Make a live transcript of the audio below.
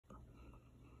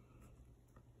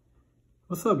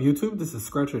What's up, YouTube? This is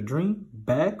Scratch Your Dream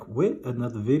back with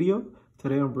another video.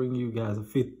 Today I'm bringing you guys a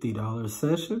 $50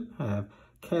 session. I have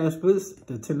Cash Blitz,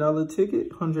 the $10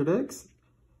 ticket, 100X,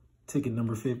 ticket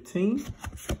number 15.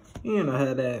 And I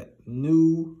had that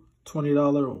new $20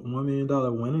 $1 million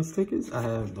winnings tickets. I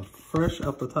have the fresh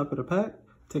off the top of the pack,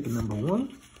 ticket number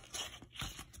 1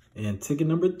 and ticket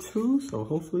number 2. So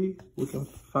hopefully we can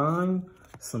find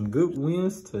some good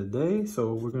wins today.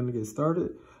 So we're going to get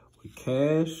started with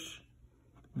Cash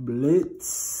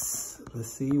Blitz. Let's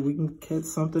see if we can catch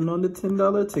something on the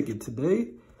 $10 ticket today.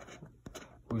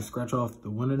 We'll scratch off the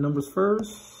winning numbers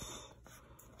first,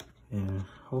 and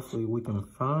hopefully we can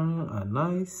find a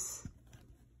nice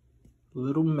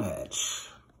little match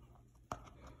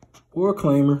or a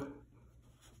claimer.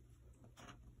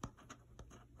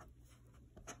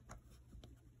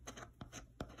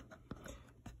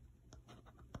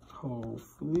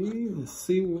 Hopefully, let's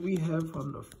see what we have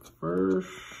on the first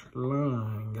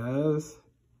line, guys.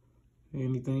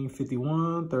 Anything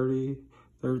 51, 30,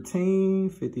 13,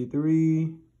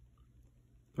 53,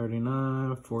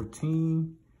 39,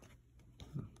 14.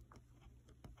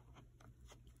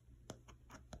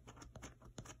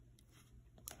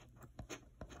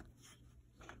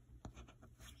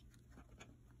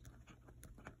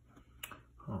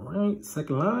 All right,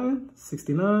 second line,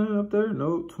 69 up there.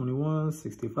 Nope, 21,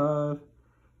 65,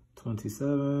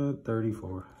 27,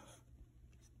 34.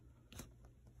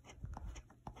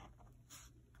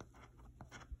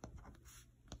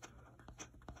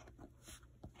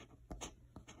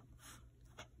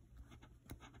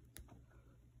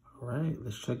 All right,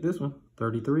 let's check this one.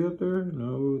 33 up there.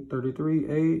 No,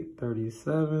 33, 8,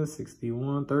 37,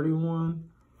 61, 31.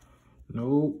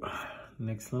 Nope.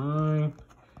 Next line.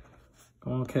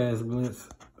 Come on, Cash Blitz.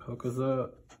 Hook us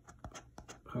up.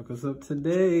 Hook us up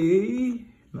today.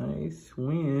 Nice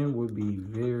win would be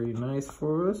very nice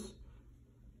for us.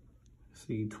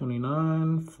 See,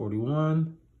 29,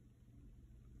 41.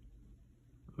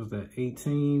 Was that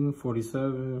 18,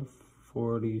 47,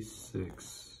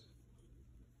 46.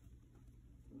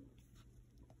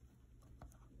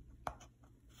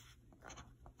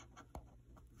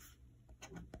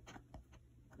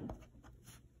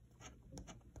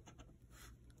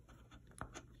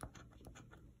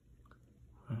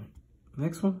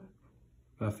 Next one,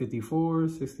 got 54,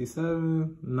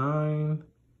 67, 9,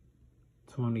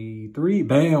 23.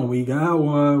 Bam, we got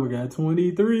one. We got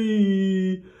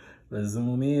 23. Let's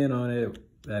zoom in on it.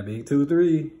 That big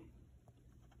 2-3.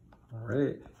 All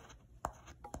right.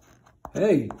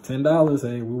 Hey, $10.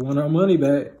 Hey, we want our money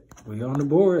back. We on the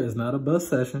board. It's not a bust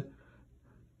session.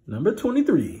 Number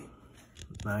 23.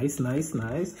 Nice, nice,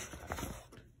 nice.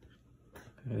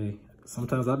 Hey,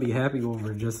 sometimes I'll be happy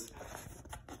over just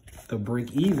the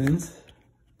break evens.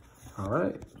 All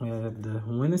right, we have the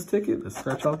winnings ticket. Let's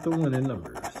scratch off the winning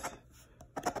numbers.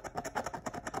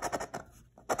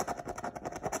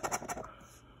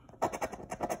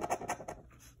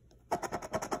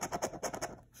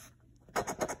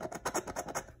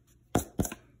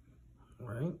 All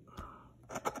right.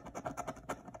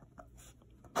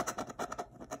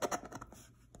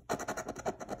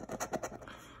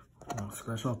 I'll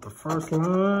scratch off the first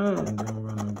line, and then we're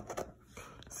gonna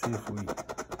see if we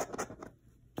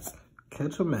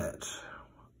catch a match.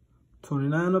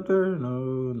 29 up there,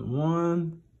 no,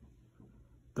 1,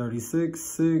 36,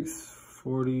 6,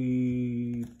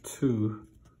 42.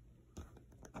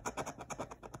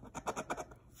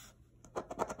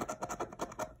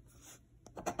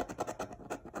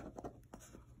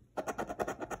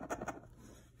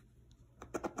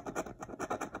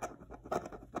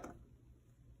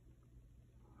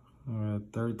 All right,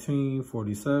 13,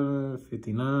 47,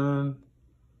 59,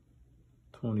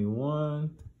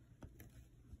 21,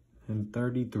 and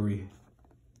 33.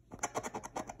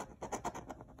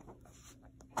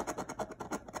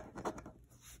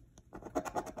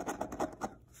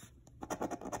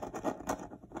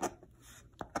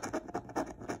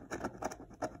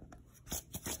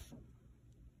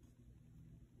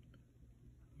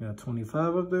 Got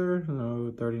 25 up there,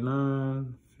 no,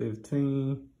 39,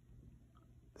 15,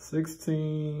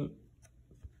 16,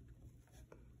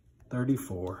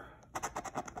 34.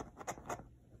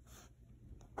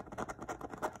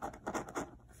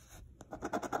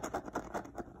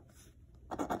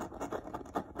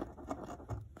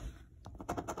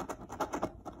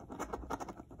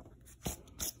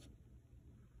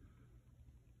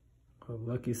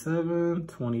 Lucky 7,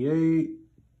 28,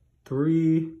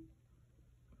 3,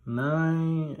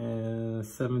 9, and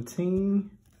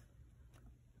 17.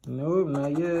 Nope,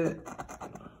 not yet.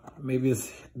 Maybe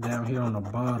it's down here on the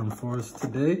bottom for us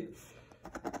today.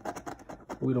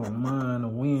 We don't mind a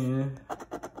win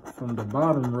from the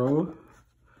bottom row.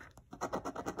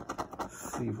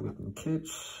 Let's see if we can catch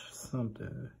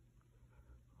something.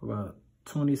 About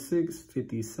 26,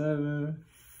 57,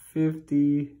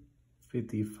 50,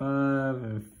 55,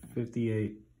 and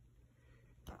 58.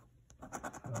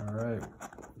 All right,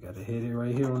 gotta hit it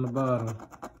right here on the bottom.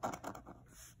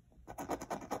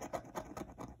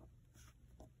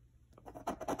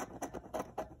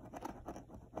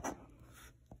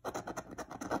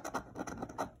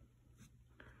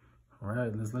 All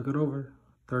right, let's look it over.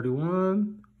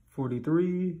 31,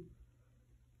 43,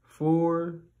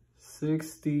 4,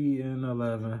 60, and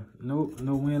 11. Nope,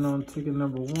 no win on ticket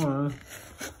number 1.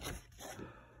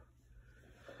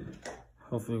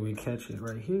 Hopefully we catch it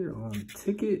right here on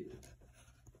ticket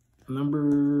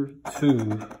number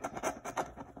 2.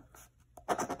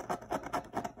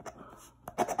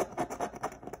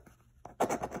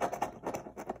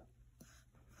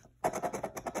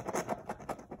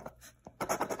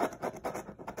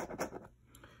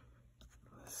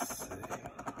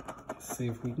 Let's see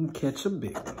if we can catch a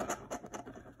big one.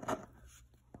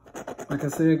 Like I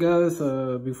said, guys,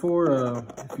 before,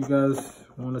 if you guys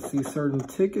want to see certain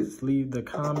tickets, leave the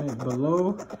comment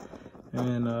below,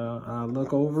 and I'll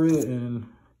look over it and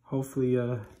hopefully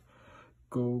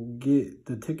go get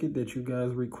the ticket that you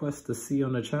guys request to see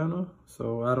on the channel.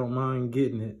 So I don't mind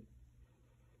getting it.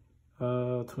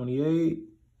 28,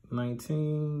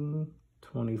 19,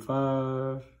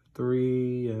 25,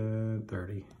 3, and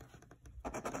 30.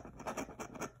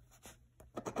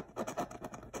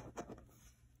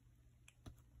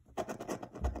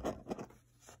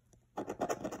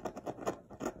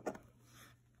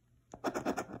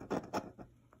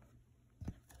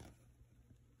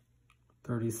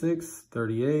 $36,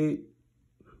 $38,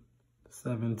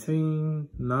 $17,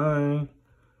 $9,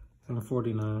 and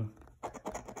 $49.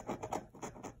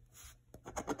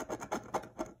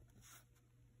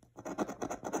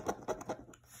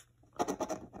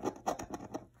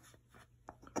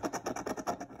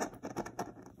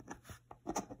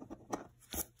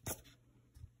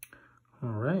 All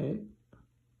right.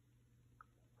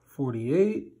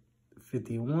 48,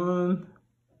 51,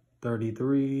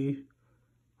 33,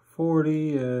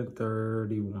 40, and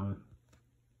 31.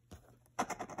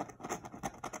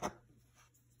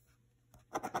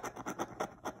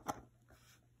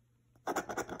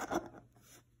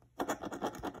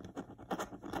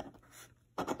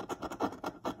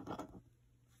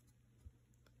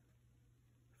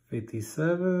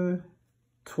 $57,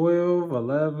 $12,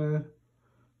 $11,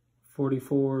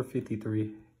 $44,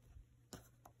 $53.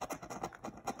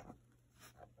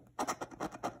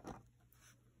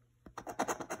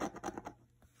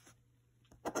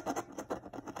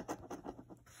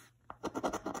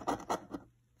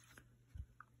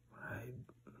 Right.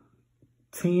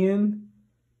 10,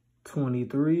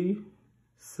 23,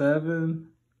 7,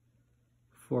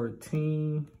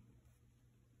 14,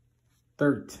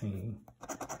 13.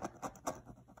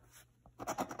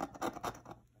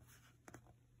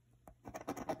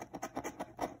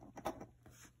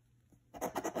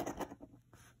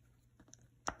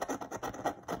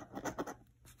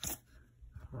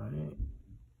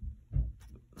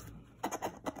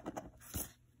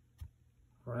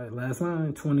 All right, last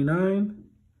line, 29,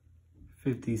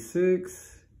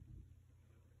 56,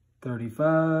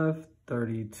 35,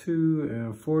 32,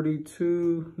 and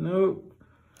 42. Nope,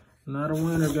 not a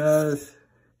winner, guys.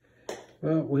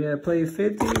 Well, we had played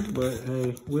 50, but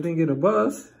hey, we didn't get a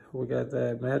buzz. We got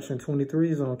that matching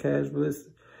 23s on Cash Blitz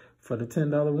for the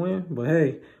 $10 win. But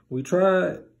hey, we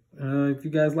tried. If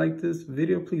you guys like this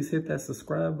video, please hit that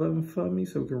subscribe button for me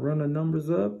so we can run the numbers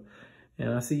up.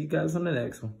 And I'll see you guys on the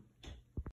next one.